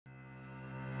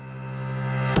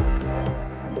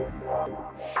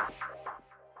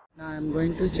I am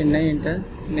going to Chennai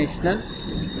International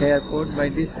Airport by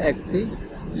this taxi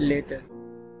later.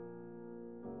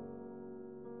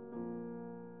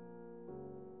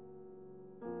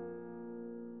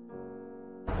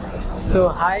 So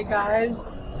hi guys,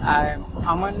 I am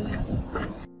Aman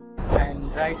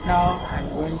and right now I am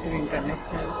going to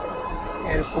International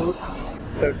Airport.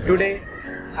 So today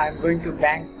I am going to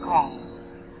Bangkok.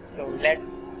 So let's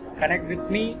connect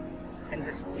with me and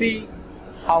just see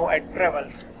how I travel.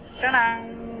 Ta-da!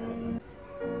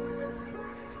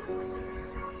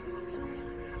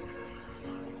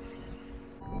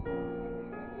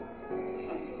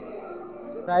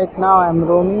 Right now I am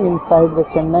roaming inside the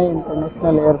Chennai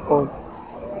International Airport.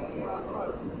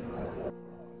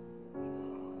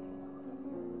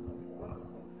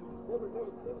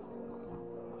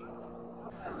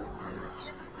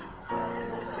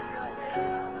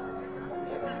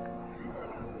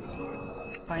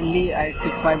 Finally, I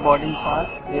took my boarding pass.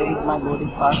 Here is my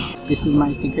boarding pass. This is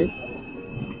my ticket.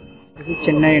 This is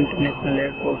Chennai International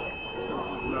Airport.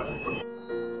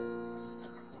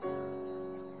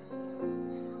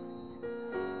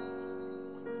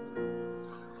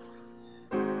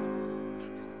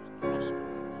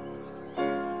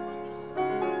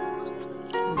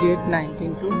 Gate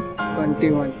 19 to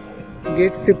 21.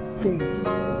 Gate 15.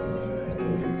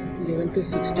 11 to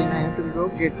 16. I have to go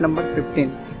gate number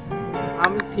 15.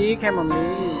 I'm ठीक है mummy.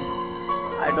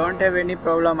 I don't have any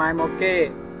problem. I'm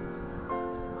okay.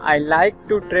 I like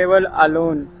to travel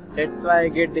alone. That's why I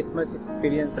get this much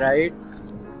experience, right?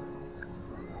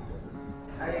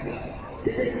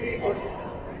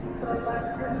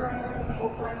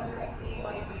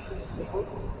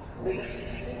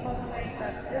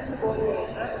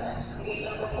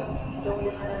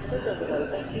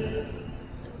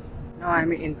 Now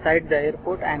I'm inside the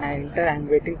airport and I enter and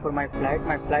waiting for my flight.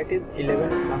 My flight is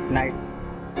 11 o'clock nights.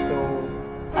 So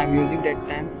I'm using that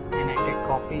time and I take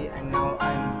coffee and now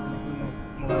I'm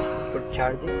making my phone for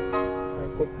charging. So I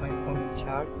put my phone in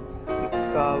charge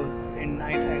because in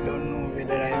night I don't know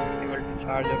whether I am able to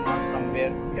charge or not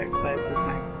somewhere. That's why I put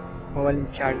my mobile in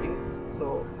charging.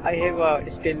 So I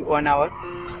have still 1 hour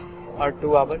or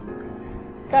 2 hours.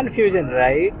 Confusion,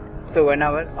 right? So 1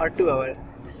 hour or 2 hours.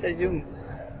 Just assume.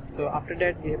 So after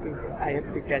that I have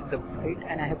to catch the flight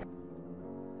and I have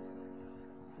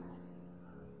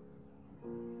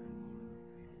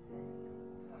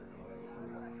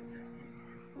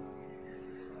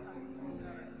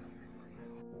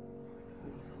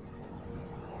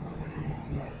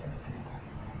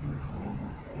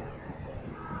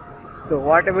so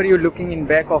whatever you're looking in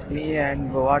back of me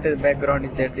and what is background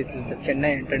is that this is the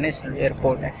Chennai International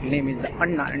Airport. Actually name is the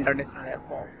Anna International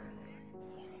Airport.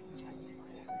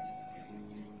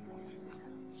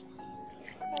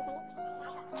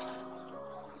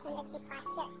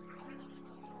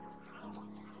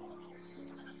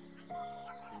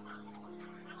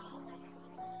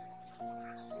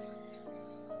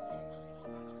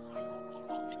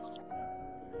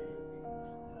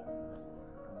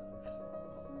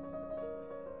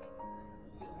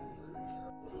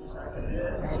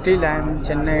 Still I am in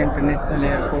Chennai International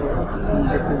Airport.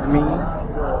 This is me.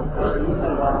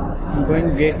 I'm going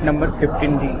gate number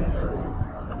 15D.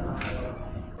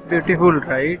 Beautiful,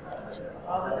 right?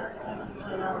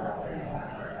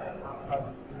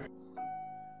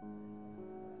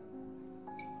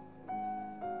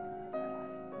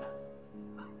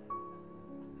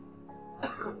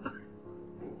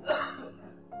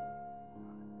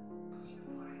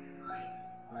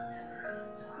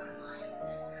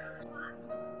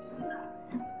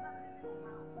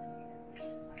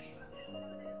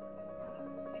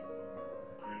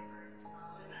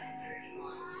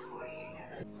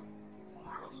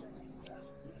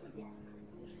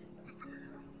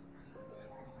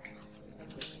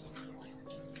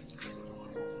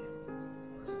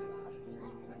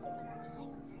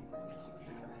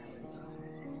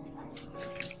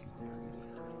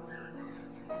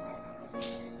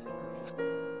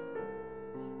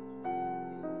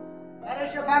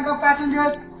 Attention Bangkok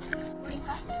passengers.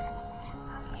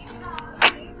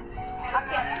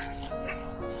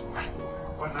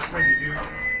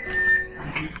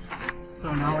 So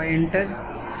now I enter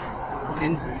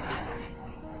in.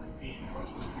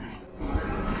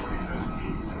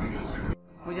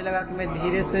 मुझे लगा कि मैं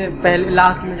धीरे से पहले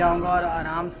last में जाऊंगा और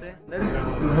आराम से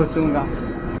घुसूंगा।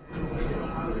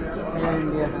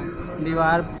 इंडिया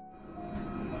दीवार।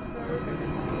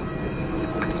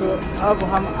 तो अब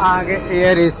हम आ गए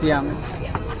एयर एशिया में।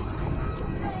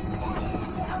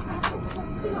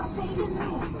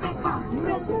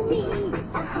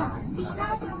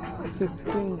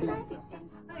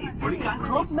 บริการค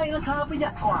รบในราคาประหยั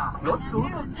ดกว่าลดสูง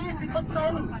สุด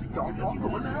 20% จองพร้อม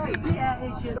ตั๋วเลยที่แอร์เอ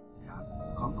เชีย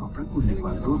ขอขอบพระคุณในคว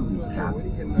ามร่วมมือครับ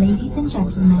Ladies and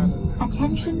gentlemen,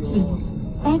 attention please.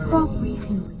 Aircraft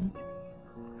briefing.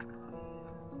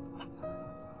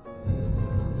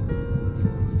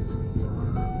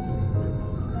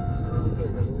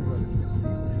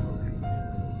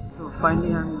 So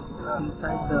finally I'm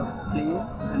inside the plane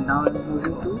and now I'm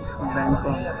moving to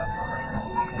Bangkok.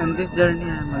 And this journey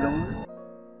I am alone.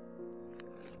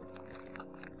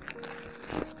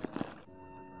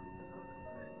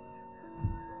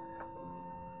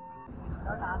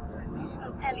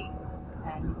 Ellie.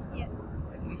 And Yeah.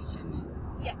 it's a Christian name.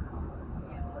 Yeah.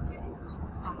 What's your name?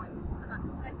 Aman.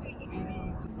 Nice to meet you. Maybe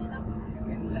And you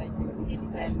can like it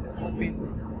and open.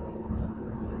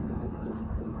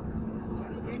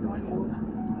 Can I get one more?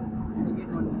 Can I get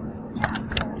one more?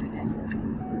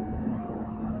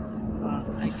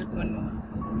 I took one more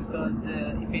because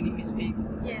if any mistake,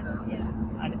 yes, yeah.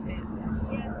 understand.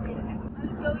 Yes, yeah.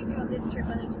 I was going to on this trip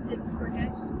but it just didn't work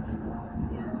out.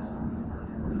 Yeah.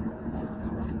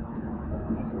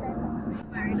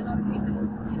 Married a lot of people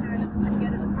in Ireland can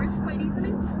get a divorce quite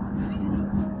easily.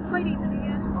 Quite easily,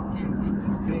 yeah. Okay,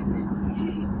 crazy.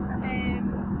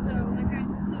 So my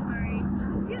parents are still married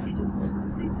and yeah, they divorced.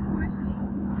 They don't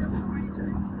support each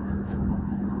other.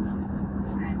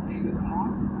 And your mom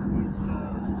is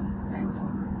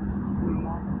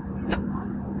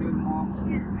your mom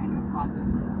Yeah. and your father.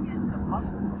 Yeah. The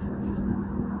first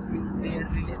is their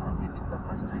relationship is the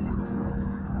first relationship.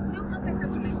 No, not their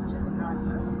first relationship.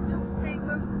 They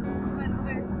both met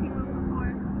other people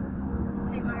before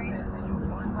they married. You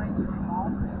told by your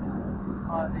mom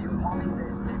or your mom is the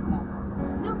stepmom?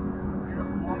 No. Your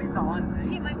mom is the one, right?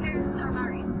 Yeah, my parents are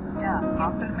married. Yeah,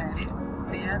 after marriage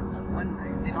they are one,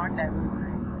 right? They not divorced,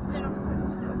 right? They're not divorced.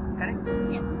 Correct?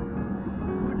 Yes.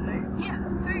 Good, right? Yeah,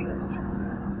 very good. Yeah.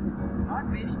 Not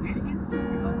very good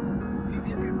because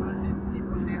previously you told them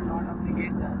people they are not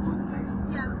obligated to divorce, right?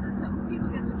 Yeah, some people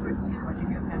get divorced, yeah. But if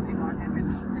your family not happy,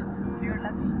 No. so you're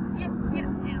lucky. Yes, yeah,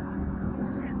 yeah.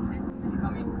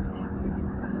 Coming to this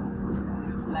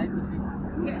life will be hard.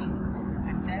 Yeah.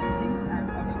 And that things I'm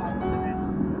coming out of the bed.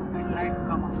 I try to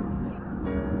come out.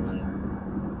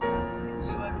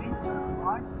 You are rich or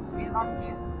what? We are not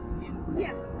here.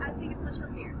 Yeah, I think it's much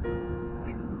healthier.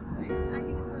 This is right. I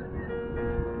think it's good, yeah.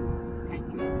 Thank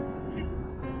you.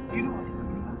 You know what is the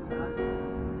meaning of love?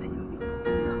 It's a Hindi.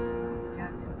 No.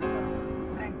 Yeah, it's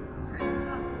friend.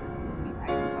 I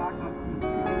forgot what it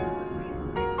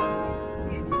is.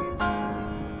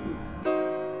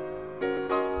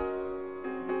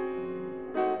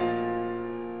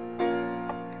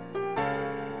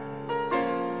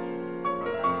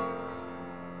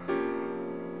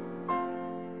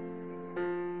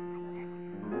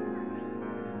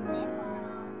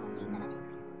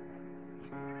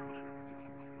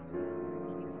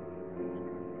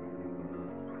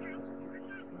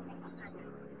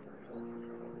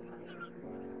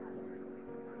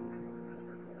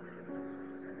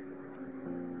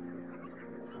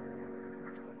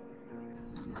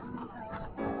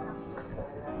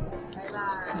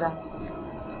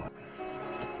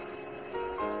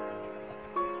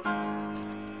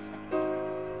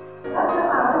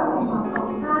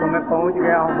 तो मैं पहुंच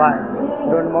गया हूँ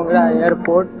बाहर डोनमोगरा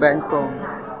airport Bangkok.